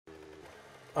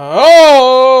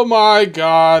Oh my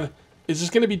god. Is this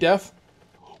going to be death?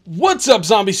 What's up,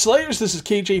 Zombie Slayers? This is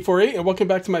KJ48, and welcome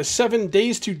back to my 7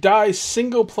 Days to Die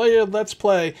single-player Let's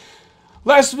Play.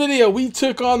 Last video, we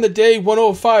took on the Day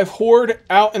 105 Horde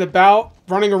out and about,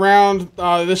 running around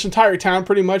this entire town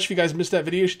pretty much. If you guys missed that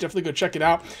video, you should definitely go check it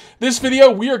out. This video,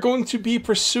 we are going to be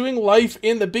pursuing life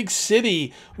in the big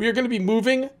city. We are going to be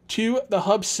moving to the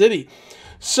hub city.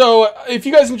 So, if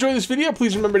you guys enjoy this video,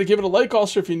 please remember to give it a like.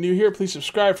 Also, if you're new here, please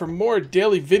subscribe for more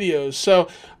daily videos. So,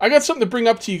 I got something to bring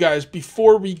up to you guys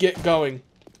before we get going.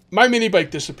 My mini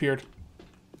bike disappeared.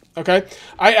 Okay?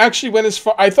 I actually went as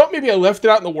far... I thought maybe I left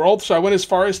it out in the world, so I went as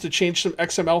far as to change some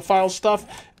XML file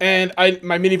stuff, and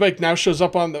my mini bike now shows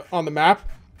up on the map.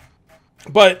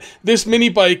 But this mini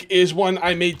bike is one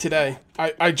I made today.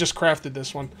 I just crafted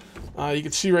this one. You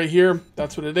can see right here,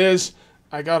 that's what it is.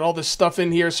 I got all this stuff in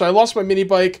here. So I lost my mini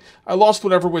bike. I lost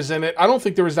whatever was in it. I don't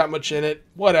think there was that much in it.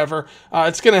 Whatever.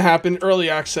 It's going to happen. Early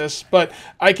access. But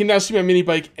I can now see my mini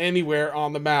bike anywhere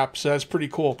on the map. So that's pretty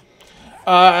cool.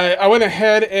 I went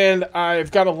ahead and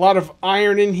I've got a lot of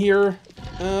iron in here.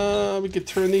 We could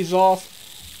turn these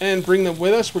off and bring them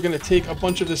with us. We're going to take a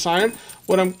bunch of this iron.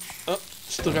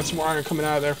 Still got some more iron coming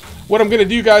out of there. What I'm going to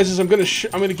do, guys, is I'm going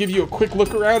to give you a quick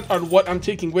look around on what I'm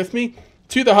taking with me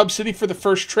to the hub city for the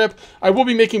first trip. I will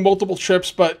be making multiple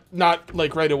trips, but not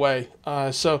like right away.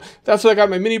 So that's what I got in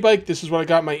my mini bike. This is what I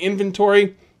got in my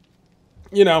inventory.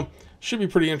 You know, should be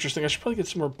pretty interesting. I should probably get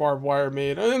some more barbed wire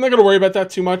made. I'm not going to worry about that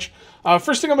too much.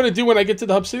 First thing I'm going to do when I get to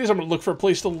the hub city is I'm going to look for a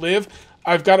place to live.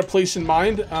 I've got a place in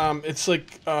mind. It's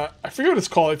like, I forget what it's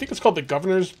called. I think it's called the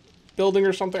Governor's Building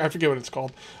or something. I forget what it's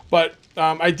called. But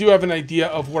I do have an idea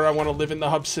of where I want to live in the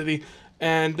hub city.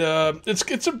 And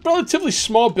it's a relatively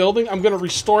small building. I'm going to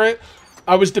restore it.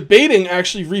 I was debating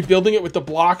actually rebuilding it with the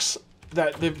blocks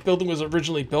that the building was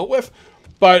originally built with.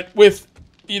 But with,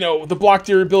 you know, the block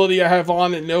durability I have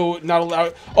on and not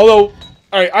allowed... Although,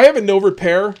 all right, I have a no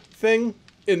repair thing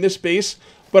in this base.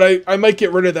 But I might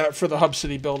get rid of that for the hub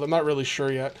city build. I'm not really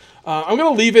sure yet. I'm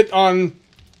going to leave it on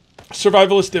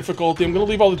survivalist difficulty. I'm going to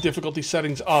leave all the difficulty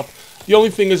settings up. The only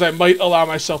thing is I might allow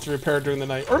myself to repair during the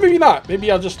night. Or maybe not.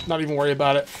 Maybe I'll just not even worry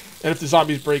about it. And if the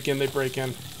zombies break in, they break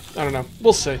in. I don't know.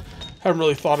 We'll see. I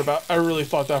really thought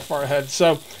that far ahead.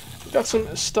 So, got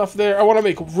some stuff there. I want to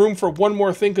make room for one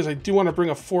more thing because I do want to bring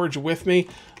a forge with me.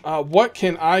 What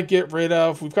can I get rid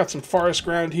of? We've got some forest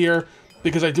ground here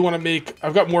because I do want to make...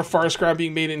 I've got more forest ground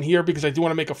being made in here because I do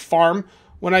want to make a farm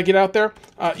when I get out there.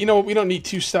 You know what? We don't need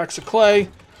 2 stacks of clay.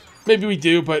 Maybe we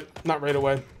do, but not right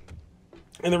away.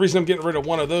 And the reason I'm getting rid of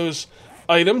one of those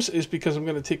items is because I'm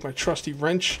going to take my trusty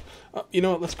wrench. You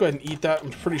know what? Let's go ahead and eat that. I'm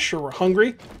pretty sure we're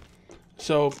hungry.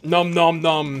 So, nom nom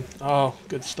nom. Oh,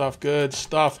 good stuff, good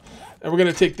stuff. And we're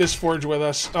going to take this forge with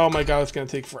us. Oh my god, it's going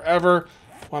to take forever.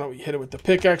 Why don't we hit it with the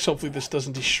pickaxe? Hopefully this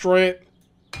doesn't destroy it.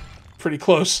 Pretty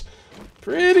close.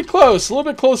 Pretty close. A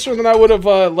little bit closer than I would have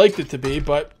liked it to be,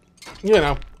 but, you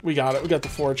know, we got it. We got the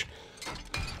forge.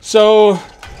 So...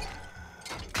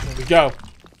 there we go.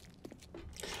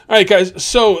 Alright guys,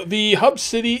 so the hub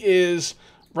city is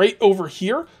right over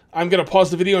here. I'm going to pause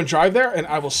the video and drive there, and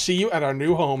I will see you at our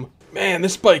new home. Man,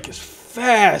 this bike is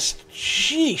fast.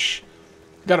 Sheesh.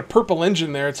 Got a purple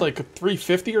engine there. It's like a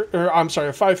 350, or I'm sorry,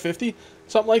 a 550.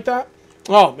 Something like that.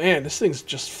 Oh man, this thing's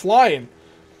just flying.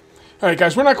 Alright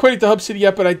guys, we're not quite at the hub city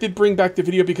yet, but I did bring back the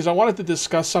video because I wanted to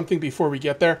discuss something before we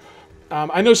get there.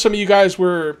 I know some of you guys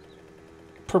were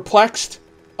perplexed,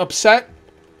 upset.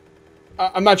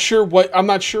 I'm not sure what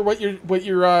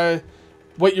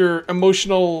your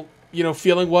emotional, you know,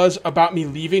 feeling was about me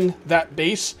leaving that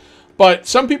base, but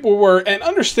some people were, and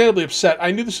understandably, upset. I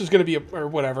knew this was going to be or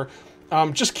whatever.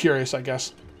 Just curious, I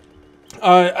guess.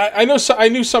 I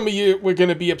knew some of you were going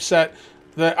to be upset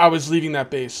that I was leaving that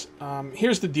base.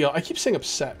 Here's the deal. I keep saying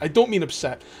upset. I don't mean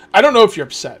upset. I don't know if you're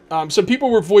upset. Some people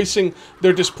were voicing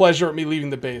their displeasure at me leaving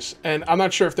the base. And I'm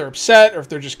not sure if they're upset or if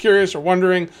they're just curious or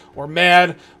wondering or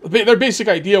mad. Their basic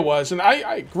idea was, and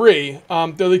I agree,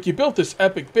 they're like, you built this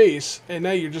epic base and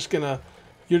now you're just gonna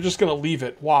leave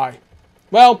it. Why?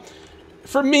 Well,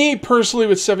 for me personally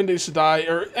with 7 Days to Die,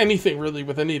 or anything really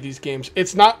with any of these games,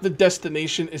 it's not the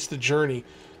destination, it's the journey.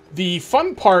 The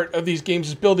fun part of these games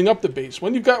is building up the base.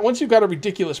 Once you've got a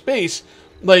ridiculous base,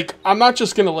 like, I'm not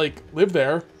just gonna like live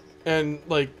there and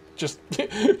like just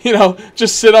you know,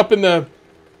 just sit up in the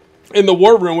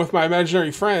war room with my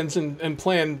imaginary friends and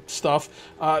plan stuff.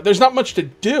 There's not much to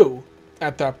do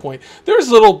at that point. There's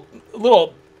little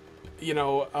you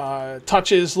know,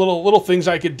 touches, little things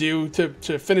I could do to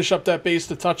finish up that base,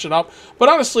 to touch it up. But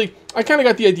honestly, I kind of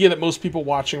got the idea that most people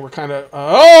watching were kind of,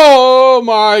 oh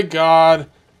my god.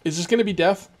 Is this going to be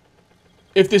death?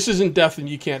 If this isn't death, then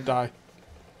you can't die.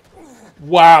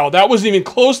 Wow, that wasn't even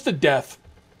close to death.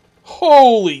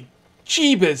 Holy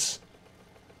jeebus.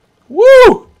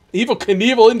 Woo! Evil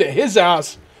Knievel into his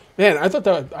ass. Man, I thought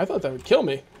that would kill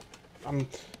me. I'm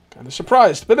kind of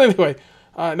surprised. But anyway,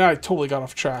 now I totally got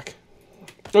off track.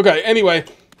 Okay, anyway.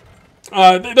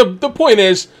 The point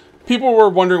is, people were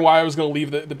wondering why I was going to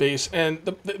leave the base. And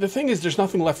the thing is, there's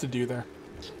nothing left to do there.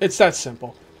 It's that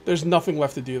simple. There's nothing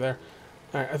left to do there.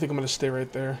 Alright, I think I'm going to stay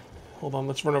right there. Hold on,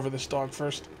 let's run over this dog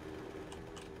first.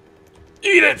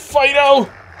 Eat it, Fido!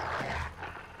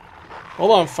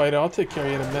 Hold on, Fido. I'll take care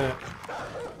of you in a minute.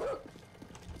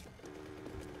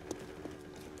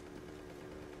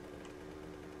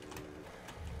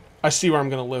 I see where I'm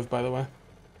going to live, by the way.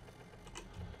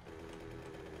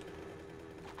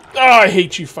 Oh, I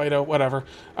hate you, Fido. Whatever.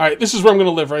 Alright, this is where I'm going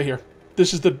to live, right here.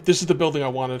 This is the building I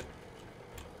wanted.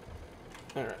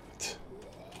 Alright.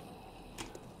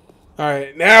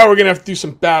 Alright, now we're going to have to do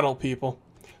some battle, people.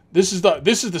 This is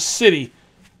the city.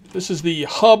 This is the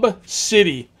hub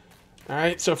city.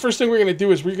 Alright, so first thing we're going to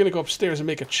do is we're going to go upstairs and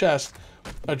make a chest.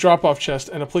 A drop-off chest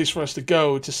and a place for us to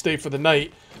go to stay for the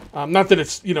night. Not that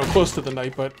it's, you know, close to the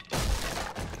night, but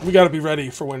we got to be ready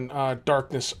for when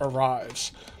darkness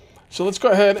arrives. So let's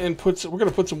go ahead and we're going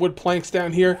to put some wood planks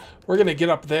down here. We're going to get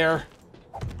up there,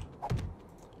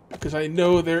 because I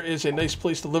know there is a nice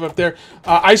place to live up there.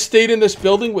 I stayed in this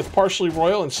building with Partially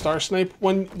Royal and Star Snipe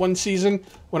one season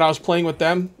when I was playing with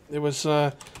them. It was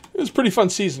a pretty fun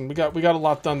season. We got a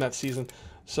lot done that season.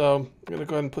 So I'm going to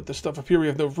go ahead and put this stuff up here. We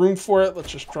have no room for it. Let's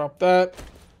just drop that.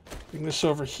 Bring this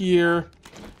over here.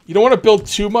 You don't want to build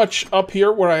too much up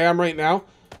here where I am right now,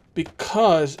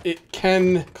 because it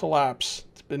can collapse.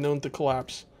 It's been known to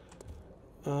collapse.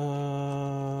 There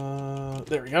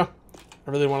we go.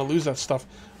 I really want to lose that stuff.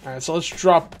 All right, so let's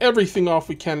drop everything off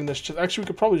we can in this chest. Actually, we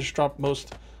could probably just drop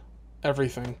most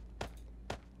everything.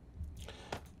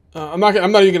 I'm not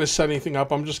even going to set anything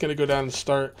up. I'm just going to go down and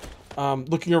start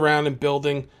looking around and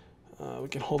building. We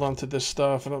can hold on to this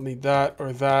stuff. I don't need that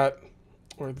or that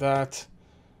or that.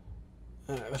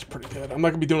 That's pretty good. I'm not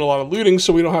going to be doing a lot of looting,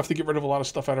 so we don't have to get rid of a lot of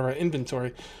stuff out of our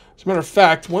inventory. As a matter of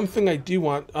fact, one thing I do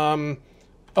want... oh,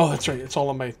 that's right. It's all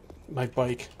on my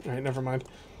bike. All right, never mind.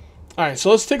 All right,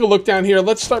 so let's take a look down here.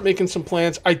 Let's start making some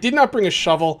plans. I did not bring a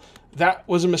shovel. That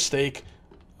was a mistake.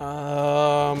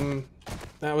 That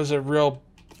was a real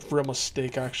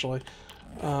mistake, actually.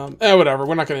 Whatever.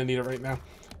 We're not going to need it right now.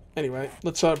 Anyway,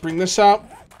 let's bring this out.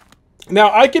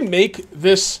 Now, I can make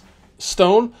this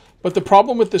stone, but the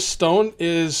problem with this stone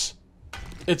is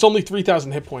it's only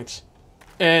 3,000 hit points.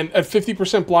 And at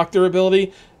 50% block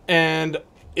durability, and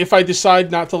if I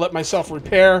decide not to let myself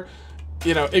repair,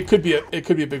 you know, it could be a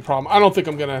big problem. I don't think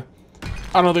I'm gonna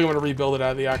rebuild it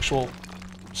out of the actual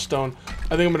stone.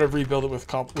 I think I'm gonna rebuild it with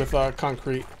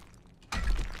concrete.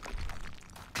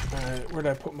 Alright, where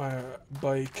did I put my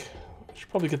bike? I should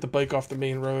probably get the bike off the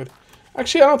main road.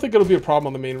 Actually, I don't think it'll be a problem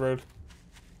on the main road.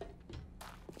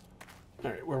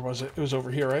 Alright, where was it? It was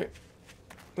over here, right?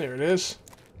 There it is.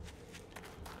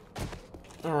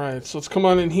 Alright, so let's come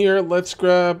on in here. Let's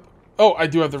grab... Oh, I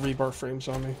do have the rebar frames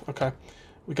on me. Okay.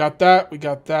 We got that. We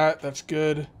got that. That's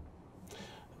good.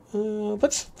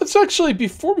 Let's actually,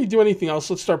 before we do anything else,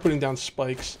 let's start putting down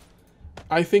spikes.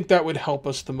 I think that would help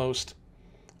us the most.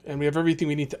 And we have everything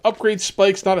we need to upgrade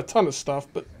spikes. Not a ton of stuff,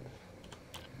 but...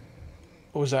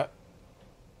 What was that?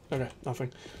 Okay,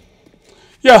 nothing.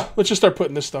 Yeah, let's just start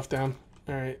putting this stuff down.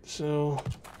 Alright, so...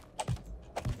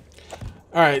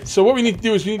 Alright, so what we need to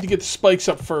do is we need to get the spikes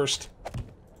up first.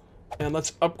 And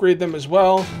let's upgrade them as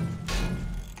well.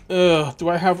 Do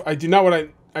I have... I do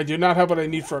not have what I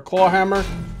need for a claw hammer.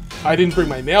 I didn't bring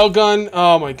my nail gun.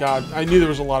 Oh my god. I knew there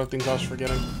was a lot of things I was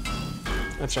forgetting.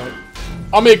 That's right.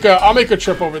 I'll make a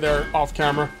trip over there off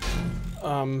camera.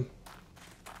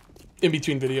 In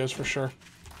between videos for sure.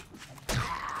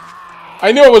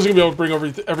 I knew I wasn't gonna be able to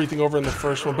bring everything over in the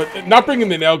first one, but not bringing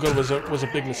the nail gun was a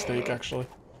big mistake, actually.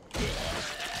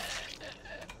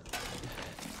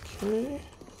 Okay.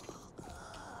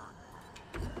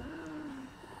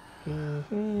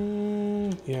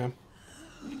 Yeah.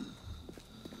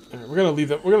 All right, we're gonna leave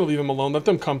that. We're gonna leave them alone. Let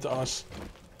them come to us.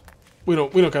 We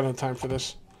don't got no time for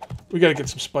this. We gotta get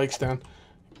some spikes down,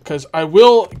 because I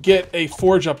will get a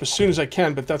forge up as soon as I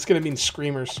can. But that's gonna mean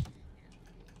screamers,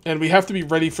 and we have to be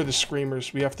ready for the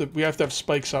screamers. We have to have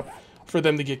spikes up for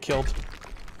them to get killed.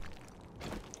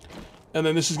 And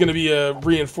then this is gonna be a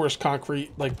reinforced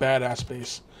concrete, like badass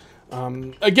base.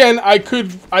 Again, I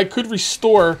could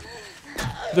restore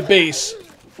the base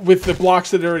with the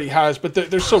blocks that it already has, but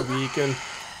they're so weak, and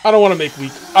I don't want to make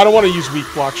weak. I don't want to use weak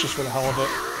blocks just for the hell of it.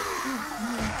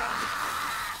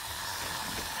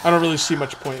 I don't really see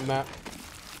much point in that.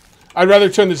 I'd rather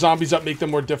turn the zombies up, make them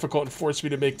more difficult, and force me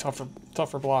to make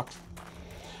tougher blocks.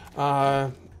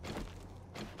 I'm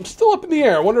still up in the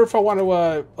air. I wonder if I want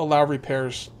to allow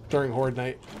repairs during Horde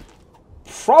Night.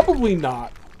 Probably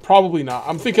not. Probably not.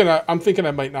 I'm thinking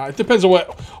I might not. It depends on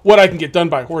what I can get done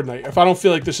by Horde Night. If I don't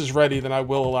feel like this is ready, then I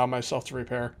will allow myself to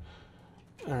repair.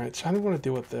 All right. So how do I want to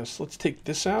deal with this? Let's take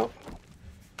this out.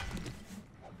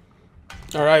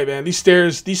 All right, man. These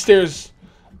stairs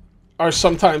are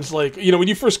sometimes like, you know, when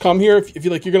you first come here, if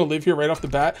you're like you're gonna live here right off the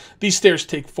bat, these stairs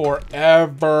take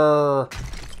forever.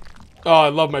 Oh, I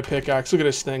love my pickaxe. Look at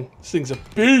this thing. This thing's a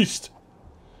beast.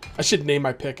 I should name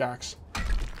my pickaxe.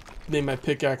 Name my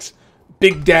pickaxe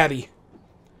Big Daddy.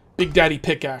 Big Daddy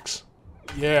pickaxe.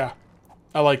 Yeah.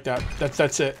 I like that.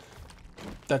 That's it.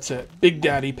 That's it. Big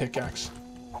Daddy pickaxe.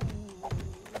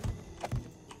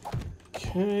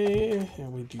 Okay,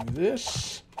 and we do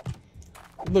this.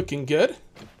 Looking good.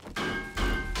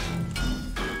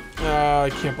 I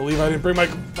can't believe I didn't bring my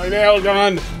nail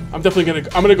gun. I'm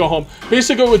gonna go home.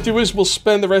 Basically what we'll do is we'll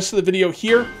spend the rest of the video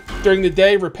here during the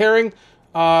day repairing.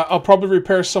 I'll probably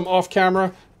repair some off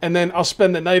camera, and then I'll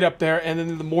spend the night up there, and then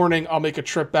in the morning I'll make a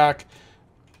trip back,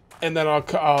 and then I'll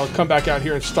come back out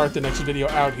here and start the next video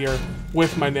out here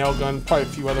with my nail gun, probably a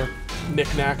few other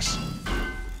knickknacks.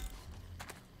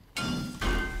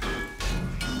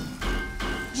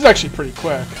 This is actually pretty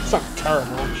quick. It's not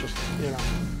terrible, it's just, you know.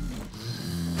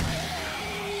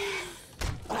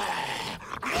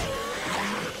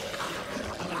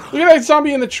 Look at that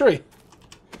zombie in the tree.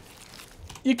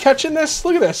 You catching this?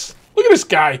 Look at this. Look at this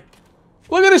guy.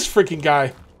 Look at this freaking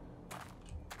guy.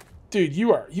 Dude,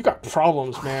 you got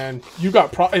problems, man. You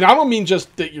got and I don't mean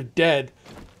just that you're dead.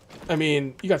 I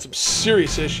mean, you got some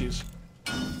serious issues.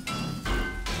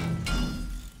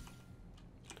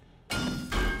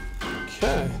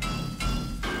 Okay.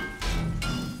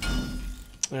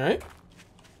 All right.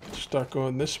 Start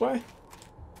going this way.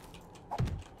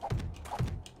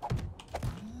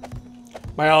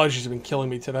 My allergies have been killing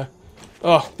me today.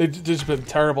 Oh, they've just been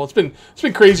terrible. It's been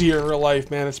crazy here in real life,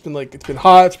 man. It's been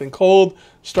hot, it's been cold,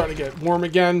 starting to get warm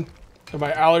again, and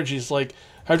my allergies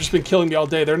have just been killing me all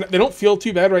day. They don't feel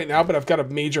too bad right now, but I've got a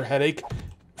major headache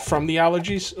from the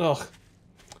allergies. Ugh,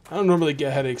 I don't normally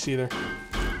get headaches either.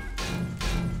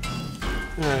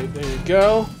 All right, there you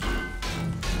go.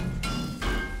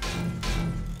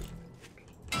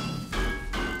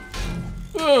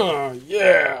 Oh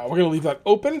yeah, we're gonna leave that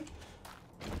open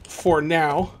for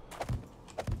now.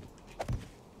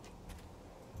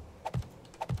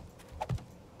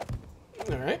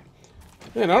 Alright.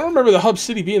 Man, I don't remember the hub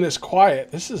city being this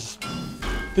quiet. This is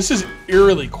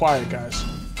eerily quiet, guys.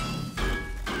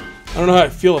 I don't know how I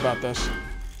feel about this.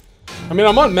 I mean,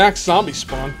 I'm on max zombie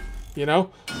spawn, you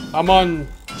know? I'm on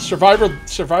survivor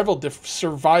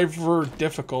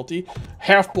difficulty,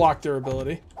 half block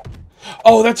durability.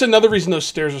 Oh, that's another reason those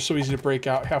stairs are so easy to break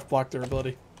out, half block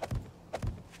durability.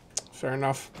 Fair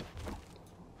enough.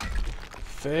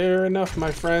 Fair enough,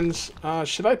 my friends.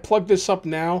 Should I plug this up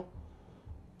now?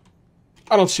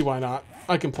 I don't see why not.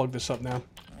 I can plug this up now.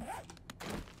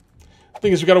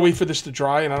 Thing is, we gotta wait for this to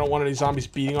dry, and I don't want any zombies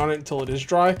beating on it until it is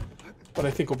dry. But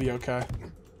I think we'll be okay.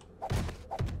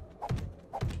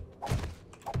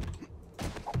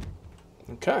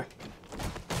 Okay.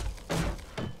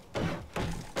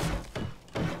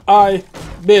 I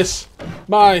miss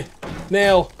my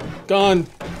nail gun.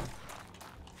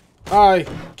 I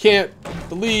can't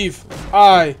believe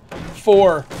I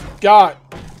forgot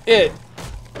it.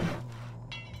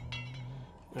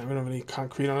 I don't have any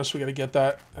concrete on us. We got to get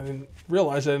that. I didn't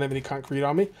realize I didn't have any concrete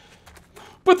on me.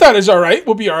 But that is alright.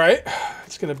 We'll be alright.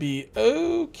 It's going to be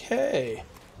okay.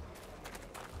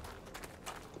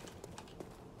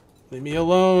 Leave me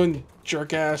alone,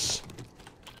 jerk ass.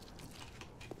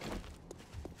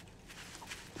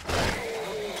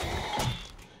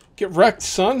 Get wrecked,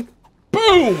 son.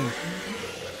 Boom!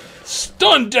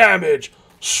 Stun damage!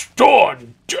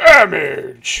 Stun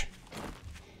damage!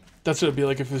 That's what it'd be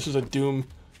like if this was a Doom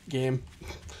game.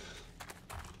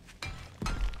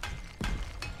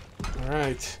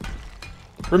 Alright.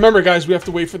 Remember, guys, we have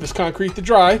to wait for this concrete to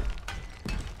dry.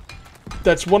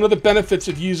 That's one of the benefits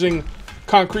of using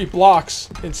concrete blocks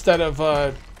instead of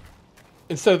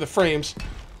the frames.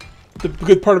 The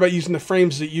good part about using the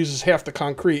frames is it uses half the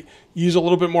concrete. You use a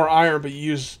little bit more iron, but you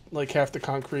use like half the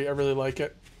concrete. I really like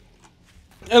it.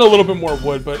 And a little bit more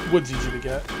wood, but wood's easy to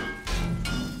get.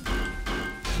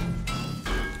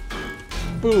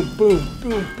 Boom, boom,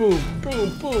 boom, boom,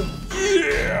 boom, boom.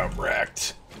 Yeah,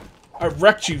 wrecked. I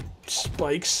wrecked you,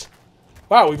 spikes.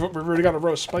 Wow, we've already got a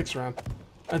row of spikes around.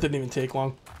 That didn't even take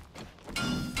long.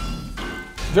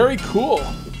 Very cool.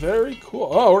 Very cool.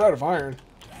 Oh, we're out of iron.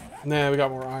 Nah, we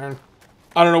got more iron.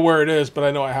 I don't know where it is, but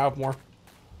I know I have more.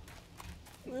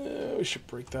 We should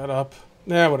break that up.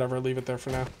 Nah, whatever. Leave it there for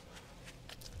now.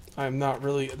 I'm not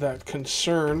really that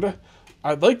concerned.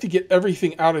 I'd like to get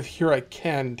everything out of here I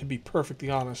can, to be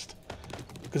perfectly honest.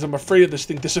 Because I'm afraid of this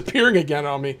thing disappearing again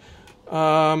on me.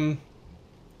 Alright,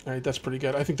 that's pretty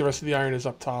good. I think the rest of the iron is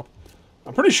up top.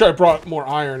 I'm pretty sure I brought more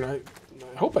iron. I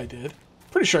hope I did.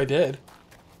 Pretty sure I did.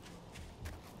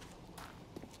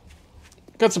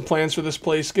 Got some plans for this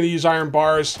place. Gonna use iron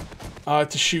bars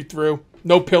to shoot through.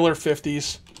 No pillar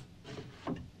 50s.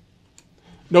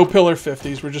 No pillar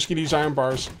 50s. We're just gonna use iron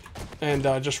bars and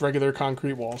just regular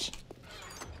concrete walls.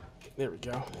 There we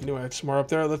go. I knew I had some more up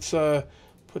there. Let's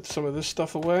put some of this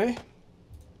stuff away.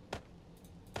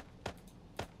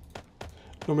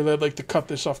 Normally I'd like to cut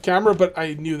this off camera, but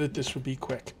I knew that this would be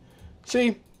quick.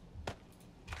 See?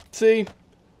 See?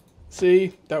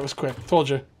 See? That was quick. Told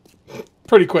you.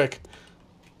 Pretty quick.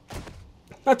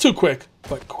 Not too quick,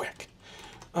 but quick.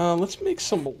 Let's make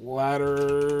some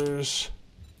ladders.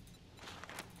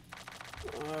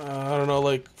 I don't know,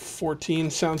 like 14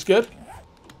 sounds good.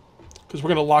 Because we're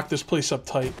going to lock this place up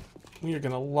tight. We are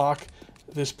going to lock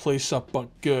this place up, but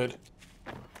good.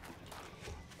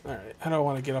 Alright, how do I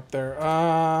want to get up there?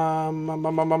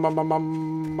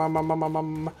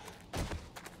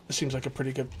 This seems like a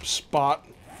pretty good spot.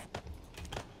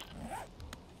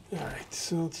 Alright,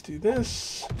 so let's do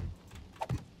this.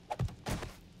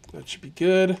 That should be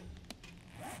good.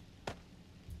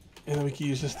 And then we can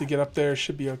use this to get up there.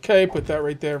 Should be okay. Put that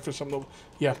right there for something.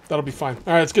 Yeah, that'll be fine.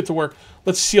 Alright, let's get to work.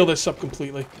 Let's seal this up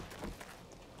completely.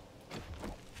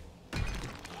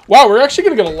 Wow, we're actually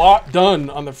going to get a lot done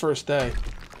on the first day.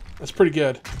 That's pretty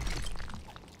good.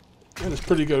 That is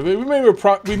pretty good. We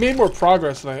made more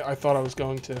progress than I thought I was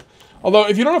going to. Although,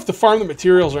 if you don't have to farm the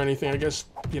materials or anything, I guess,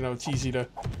 you know, it's easy to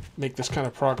make this kind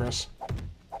of progress.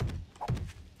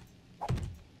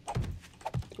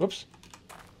 Whoops.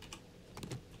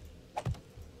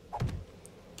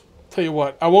 Tell you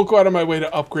what, I won't go out of my way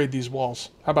to upgrade these walls.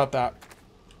 How about that?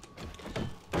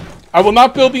 I will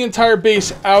not build the entire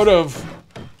base out of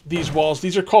these walls.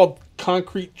 These are called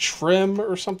concrete trim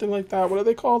or something like that. What are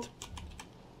they called?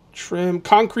 Trim.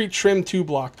 Concrete trim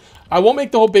 2-block. I won't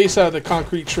make the whole base out of the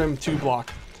concrete trim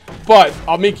 2-block. But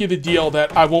I'll make you the deal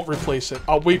that I won't replace it.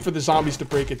 I'll wait for the zombies to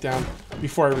break it down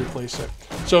before I replace it.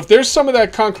 So if there's some of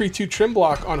that concrete 2 trim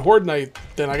block on Horde Night,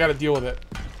 then I got to deal with it.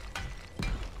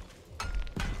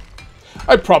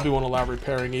 I probably won't allow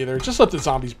repairing either. Just let the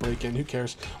zombies break in. Who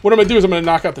cares? What I'm going to do is I'm going to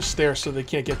knock out the stairs so they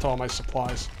can't get to all my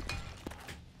supplies.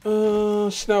 So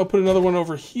now I'll put another one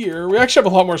over here. We actually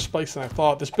have a lot more spikes than I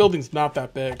thought. This building's not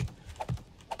that big.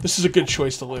 This is a good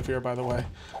choice to live here, by the way.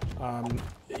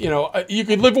 You know, you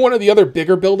could live in one of the other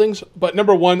bigger buildings, but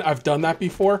number one, I've done that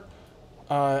before.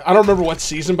 I don't remember what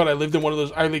season, but I lived in one of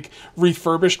those. I like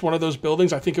refurbished one of those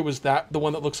buildings. I think it was the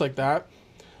one that looks like that.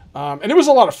 And it was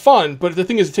a lot of fun, but the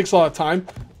thing is, it takes a lot of time,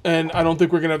 and I don't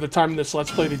think we're going to have the time in this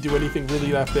Let's Play to do anything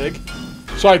really that big.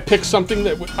 So I picked something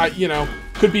that, you know,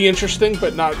 could be interesting,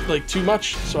 but not, like, too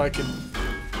much, so I could,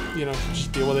 you know,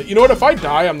 just deal with it. You know what? If I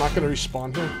die, I'm not going to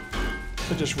respawn here.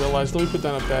 I just realized. Let me put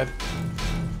down a bed.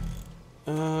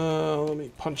 Let me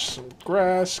punch some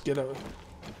grass. Get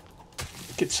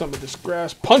some of this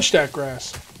grass. Punch that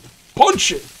grass.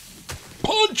 Punch it!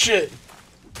 Punch it!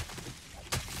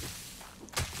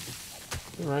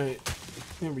 Alright,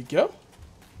 there we go.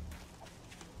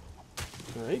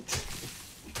 Alright.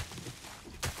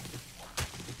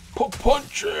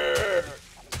 Punch it!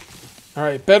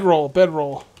 Alright, bedroll,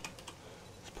 bedroll.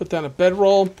 Let's put down a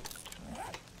bedroll.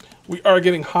 We are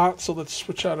getting hot, so let's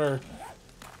switch out our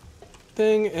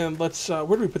thing, and let's, where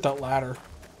do we put that ladder?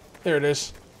 There it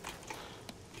is.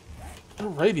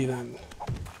 Alrighty then.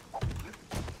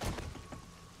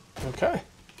 Okay.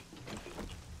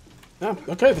 Yeah,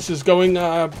 okay, this is going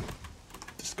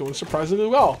surprisingly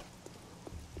well.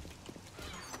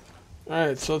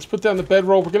 Alright, so let's put down the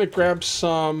bedroll. We're gonna grab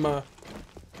some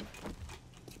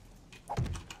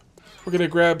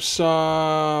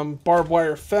barbed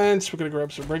wire fence. We're gonna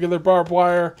grab some regular barbed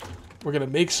wire. We're gonna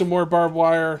make some more barbed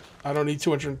wire. I don't need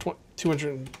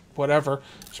 200 whatever.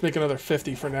 Just make another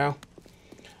 50 for now.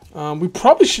 We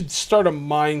probably should start a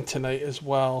mine tonight as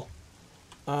well.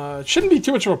 It shouldn't be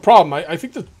too much of a problem. I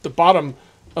think that the bottom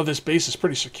of this base is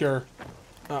pretty secure.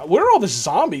 Where are all the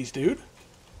zombies, dude?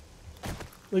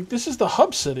 Like, this is the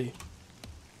hub city.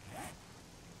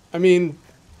 I mean,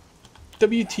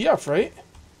 WTF, right?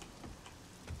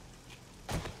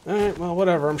 Alright, well,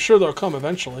 whatever. I'm sure they'll come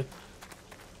eventually.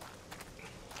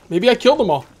 Maybe I killed them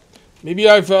all. Maybe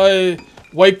I've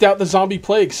wiped out the zombie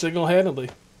plague single-handedly.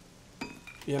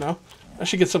 you know? I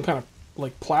should get some kind of,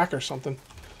 like, plaque or something.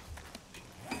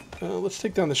 Let's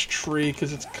take down this tree,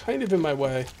 because it's kind of in my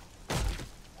way.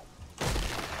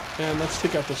 And let's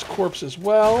take out this corpse as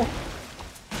well.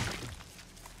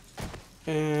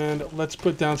 And let's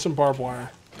put down some barbed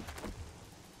wire.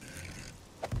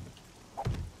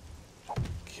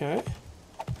 Okay.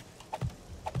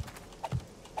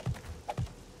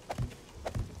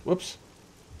 Whoops.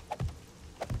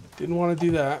 Didn't want to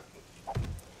do that. I'm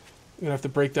going to have to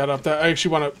break that up. I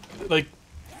actually want to, like...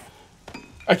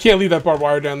 I can't leave that barbed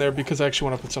wire down there because I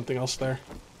actually want to put something else there.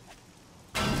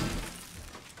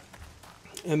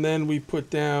 And then we put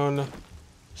down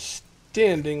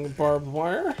standing barbed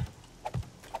wire.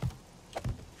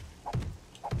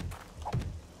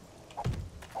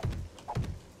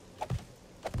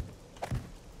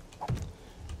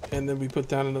 And then we put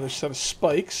down another set of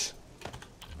spikes.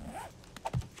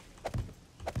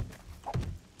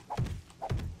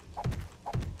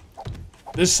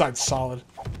 This side's solid.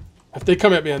 If they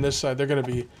come at me on this side, they're gonna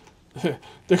be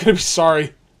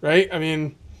sorry, right? I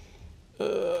mean,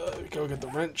 go get the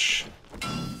wrench.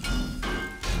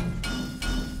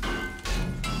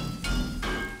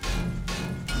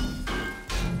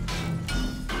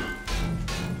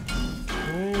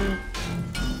 Okay.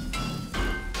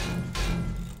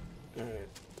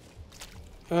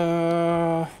 All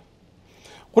right.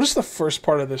 What is the first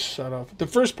part of this setup? The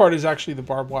first part is actually the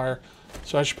barbed wire,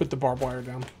 so I should put the barbed wire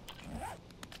down.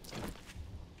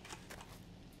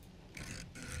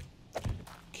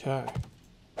 Okay.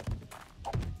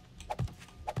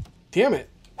 Damn it.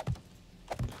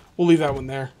 We'll leave that one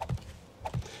there.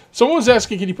 Someone was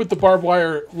asking, can you put the barbed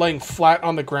wire laying flat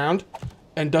on the ground?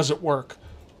 And does it work?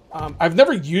 I've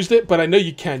never used it, but I know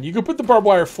you can. You can put the barbed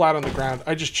wire flat on the ground.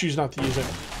 I just choose not to use it.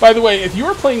 By the way, if you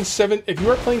are playing 7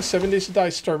 Days to Die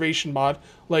Starvation mod,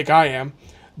 like I am,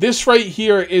 this right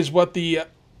here is what the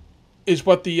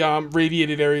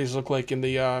radiated areas look like in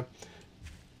the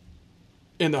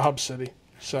hub city.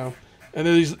 So,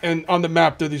 and on the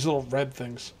map, there are these little red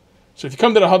things. So if you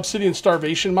come to the hub city in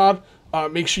Starvation mod,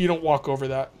 make sure you don't walk over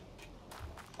that.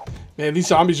 Man, these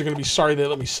zombies are going to be sorry they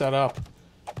let me set up.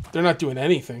 They're not doing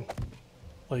anything.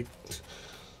 Like,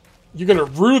 you're going to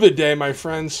rue the day, my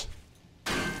friends.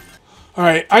 All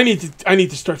right, I need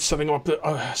to start setting up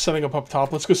up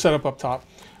top. Let's go set up top.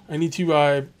 I need to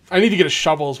get a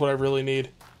shovel is what I really need.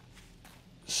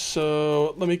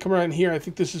 So let me come around here. I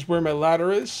think this is where my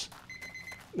ladder is.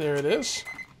 There it is.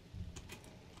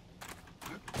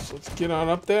 So let's get on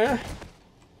up there.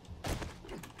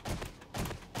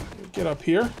 Get up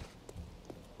here.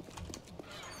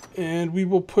 And we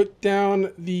will put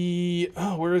down the...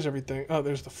 Oh, where is everything? Oh,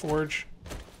 there's the forge.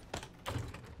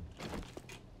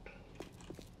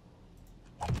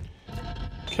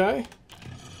 Okay.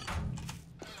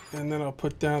 And then I'll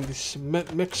put down the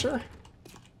cement mixer.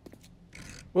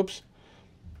 Whoops.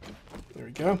 There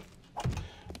we go.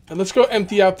 And let's go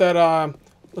empty out that,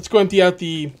 let's go empty out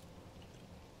the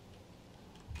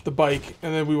bike,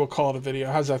 and then we will call it a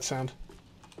video. How's that sound?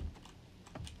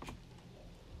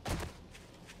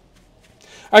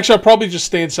 Actually, I'll probably just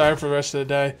stay inside for the rest of the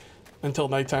day until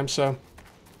nighttime, so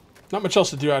not much else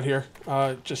to do out here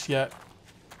just yet.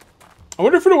 I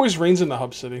wonder if it always rains in the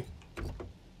hub city.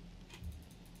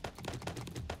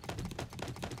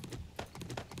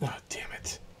 Oh, damn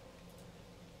it.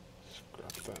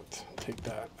 Grab that. Take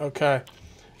that. Okay.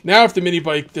 Now if the mini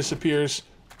bike disappears,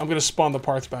 I'm going to spawn the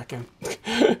parts back in.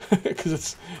 Because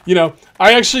it's, you know,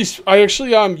 I actually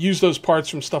used those parts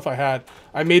from stuff I had.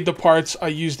 I made the parts, I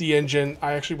used the engine,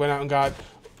 I actually went out and got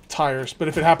tires. But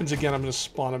if it happens again, I'm going to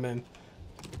spawn them in.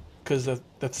 Because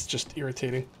that's just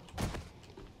irritating.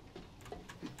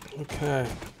 Okay.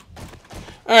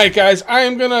 Alright guys, I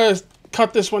am going to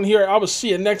cut this one here. I will see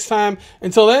you next time.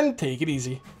 Until then, take it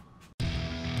easy.